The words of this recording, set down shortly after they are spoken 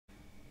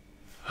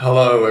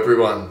Hello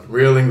everyone,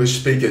 real English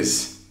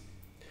speakers.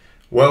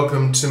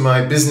 Welcome to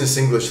my business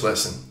English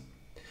lesson.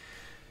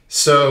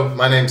 So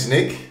my name's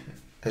Nick,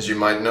 as you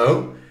might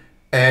know,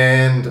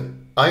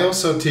 and I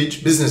also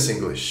teach business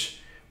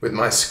English with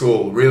my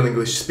school, Real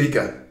English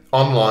Speaker,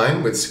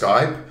 online with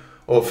Skype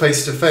or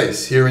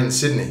face-to-face here in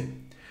Sydney.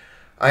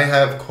 I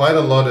have quite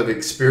a lot of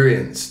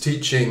experience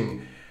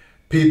teaching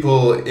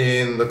people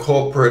in the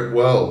corporate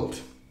world.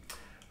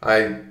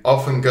 I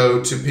often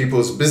go to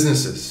people's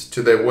businesses,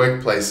 to their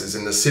workplaces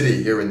in the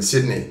city here in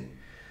Sydney.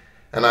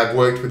 And I've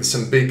worked with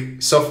some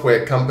big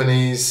software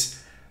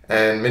companies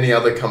and many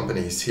other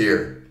companies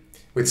here,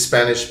 with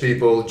Spanish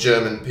people,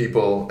 German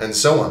people, and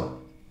so on.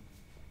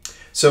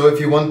 So if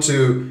you want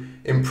to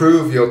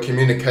improve your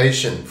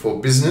communication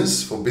for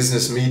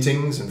business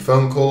meetings and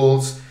phone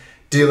calls,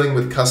 dealing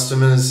with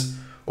customers,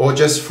 or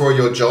just for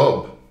your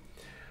job,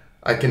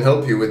 I can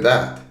help you with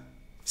that.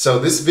 So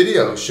this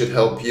video should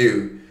help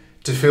you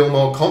to feel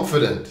more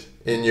confident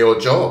in your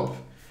job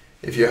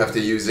if you have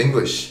to use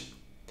English.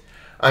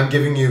 I'm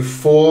giving you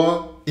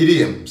 4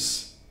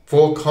 idioms,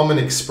 4 common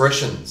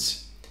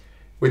expressions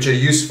which are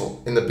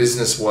useful in the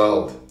business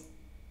world.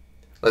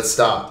 Let's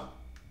start.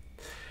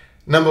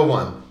 Number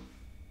 1,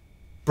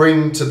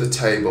 bring to the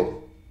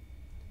table.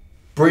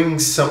 Bring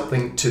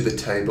something to the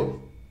table.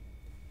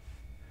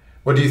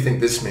 What do you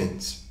think this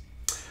means?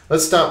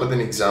 Let's start with an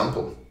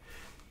example.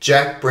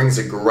 Jack brings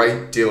a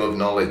great deal of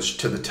knowledge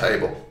to the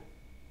table.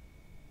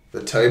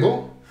 The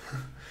table?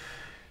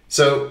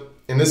 So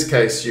in this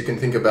case, you can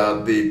think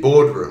about the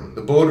boardroom.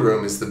 The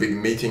boardroom is the big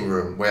meeting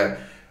room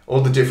where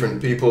all the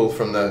different people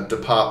from the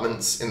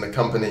departments in the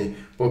company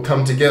will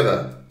come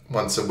together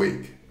once a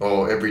week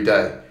or every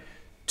day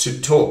to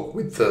talk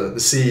with the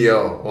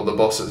CEO or the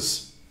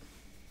bosses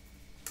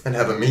and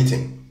have a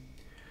meeting.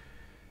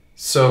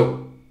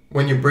 So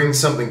when you bring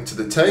something to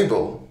the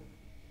table,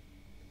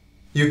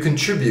 you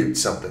contribute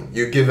something.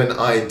 You give an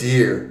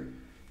idea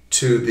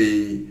to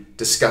the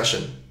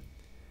discussion.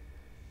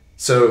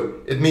 So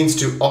it means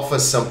to offer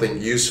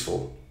something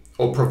useful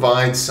or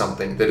provide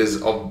something that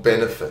is of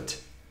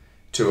benefit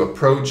to a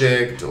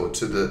project or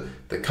to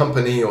the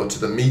company or to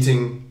the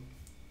meeting.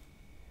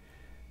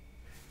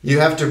 You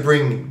have to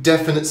bring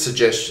definite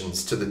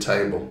suggestions to the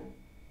table.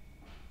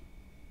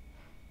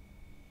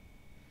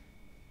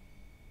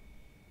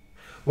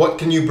 What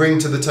can you bring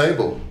to the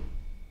table?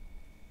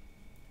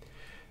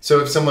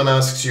 So if someone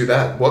asks you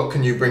that, what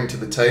can you bring to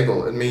the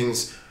table? It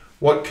means,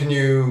 what can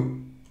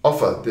you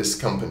offer this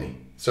company?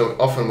 So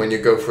often when you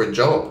go for a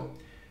job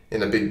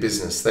in a big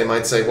business, they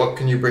might say, what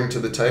can you bring to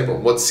the table?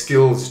 What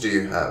skills do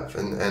you have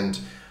and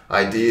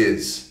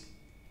ideas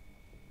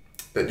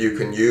that you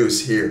can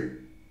use here?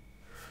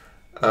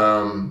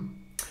 I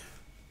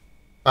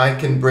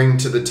can bring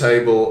to the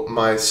table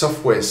my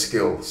software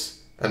skills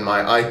and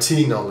my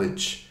IT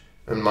knowledge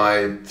and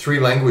my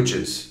 3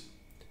 languages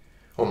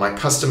or my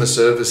customer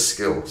service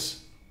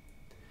skills.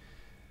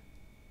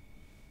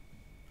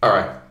 All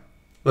right,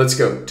 let's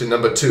go to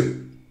number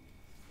 2.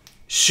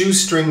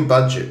 Shoestring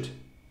budget.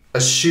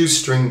 A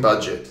shoestring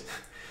budget.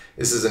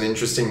 This is an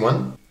interesting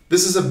one.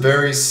 This is a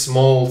very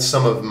small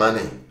sum of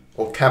money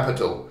or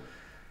capital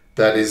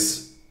that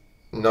is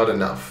not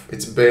enough.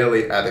 It's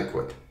barely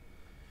adequate.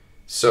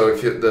 So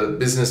if the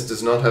business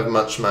does not have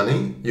much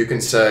money, you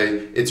can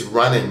say it's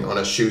running on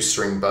a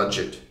shoestring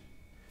budget.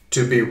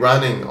 To be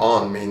running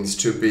on means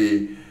to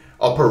be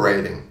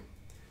operating.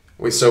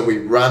 So we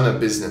run a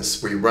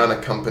business, we run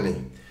a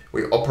company,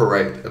 we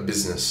operate a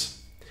business.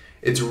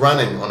 It's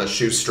running on a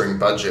shoestring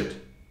budget.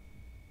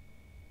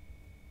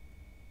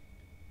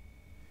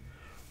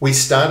 We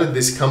started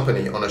this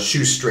company on a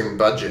shoestring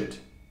budget.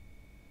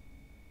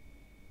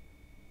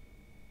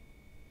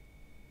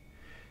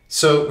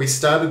 So we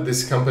started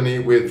this company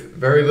with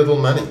very little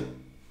money.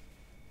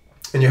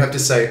 And you have to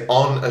say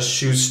on a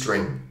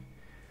shoestring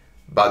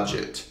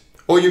budget.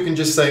 Or you can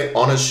just say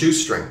on a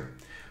shoestring.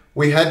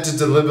 We had to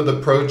deliver the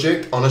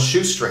project on a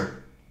shoestring.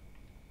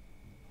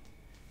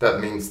 That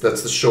means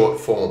that's the short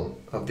form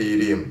of the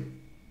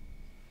idiom.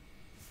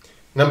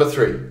 Number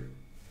 3,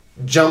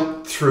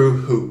 jump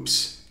through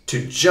hoops.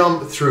 To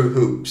jump through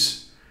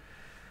hoops.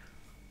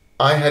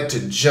 I had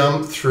to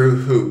jump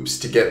through hoops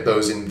to get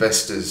those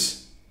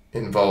investors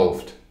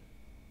involved.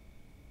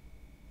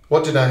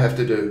 What did I have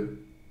to do?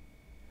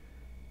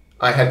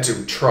 I had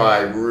to try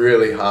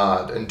really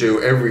hard and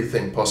do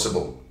everything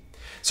possible.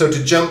 So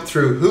to jump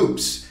through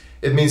hoops,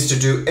 it means to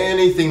do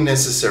anything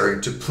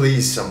necessary to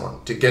please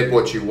someone, to get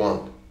what you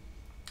want.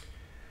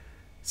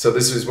 So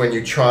this is when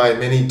you try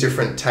many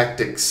different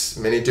tactics,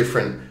 many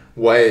different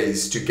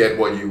ways to get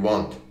what you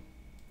want.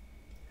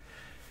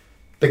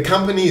 The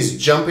company is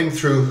jumping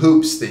through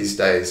hoops these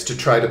days to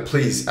try to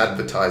please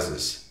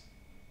advertisers.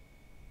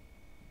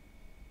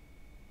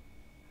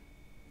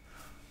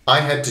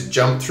 I had to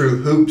jump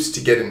through hoops to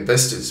get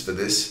investors for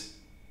this.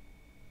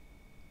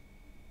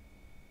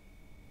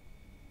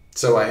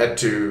 So I had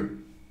to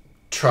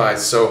try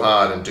so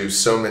hard and do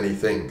so many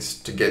things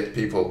to get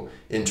people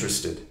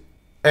interested.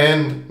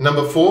 And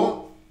number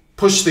 4,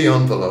 push the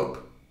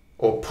envelope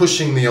or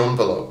pushing the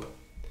envelope.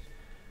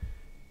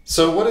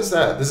 So what is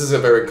that? This is a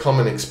very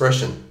common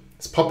expression.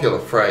 It's a popular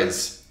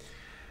phrase,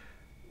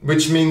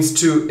 which means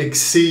to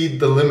exceed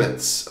the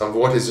limits of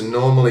what is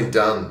normally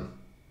done.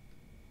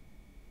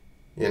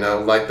 You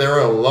know, like there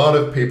are a lot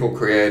of people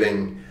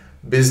creating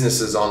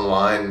businesses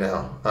online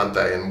now, aren't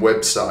they, and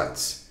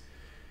websites.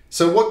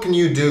 So what can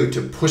you do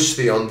to push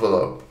the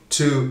envelope,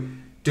 to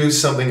do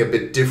something a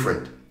bit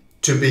different,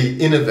 to be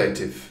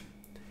innovative?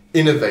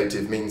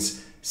 Innovative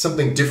means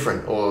something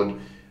different or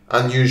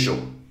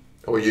unusual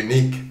or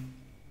unique.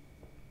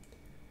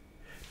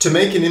 To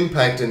make an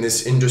impact in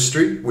this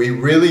industry, we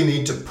really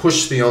need to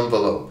push the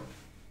envelope.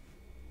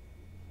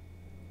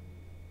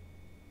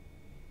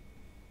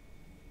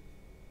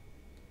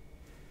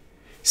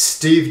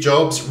 Steve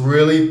Jobs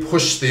really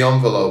pushed the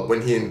envelope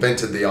when he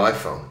invented the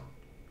iPhone.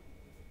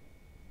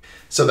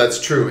 So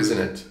that's true, isn't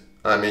it?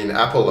 I mean,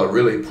 Apple are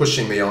really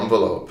pushing the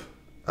envelope.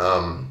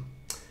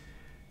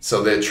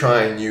 So they're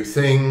trying new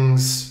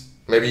things.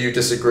 Maybe you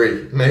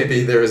disagree.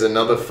 Maybe there is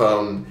another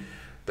phone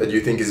that you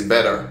think is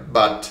better.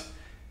 But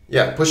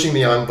yeah, pushing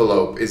the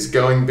envelope is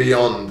going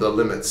beyond the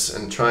limits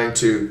and trying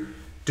to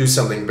do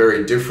something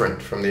very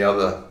different from the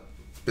other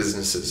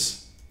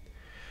businesses.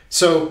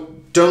 So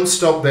don't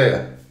stop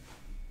there.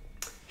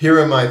 Here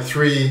are my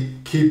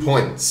 3 key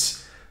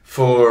points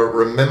for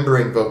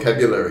remembering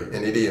vocabulary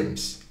and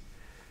idioms.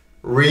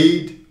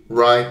 Read,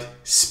 write,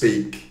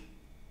 speak.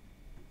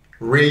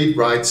 Read,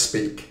 write,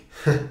 speak.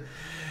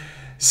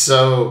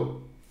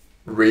 So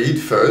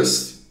read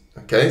first.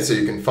 Okay, so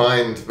you can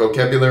find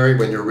vocabulary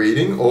when you're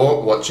reading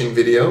or watching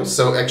videos.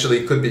 So actually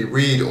it could be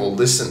read or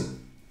listen.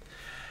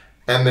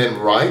 And then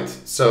write,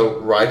 so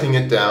writing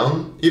it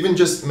down, even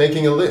just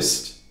making a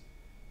list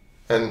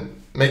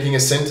and making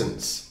a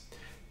sentence.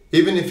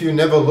 Even if you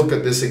never look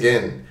at this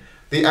again,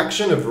 the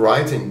action of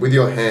writing with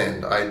your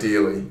hand,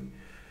 ideally,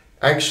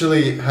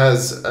 actually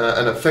has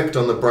an effect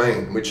on the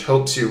brain which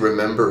helps you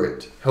remember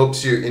it,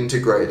 helps you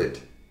integrate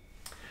it.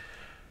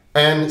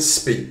 And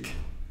speak,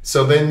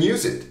 so then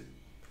use it.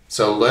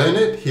 So learn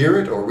it, hear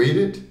it or read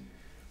it,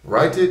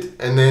 write it,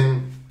 and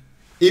then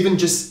even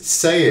just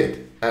say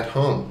it at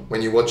home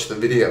when you watch the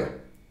video.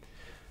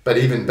 But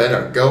even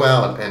better, go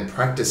out and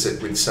practice it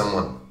with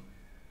someone.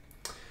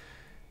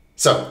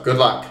 So good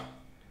luck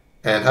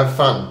and have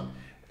fun.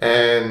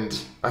 And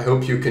I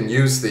hope you can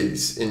use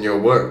these in your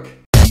work.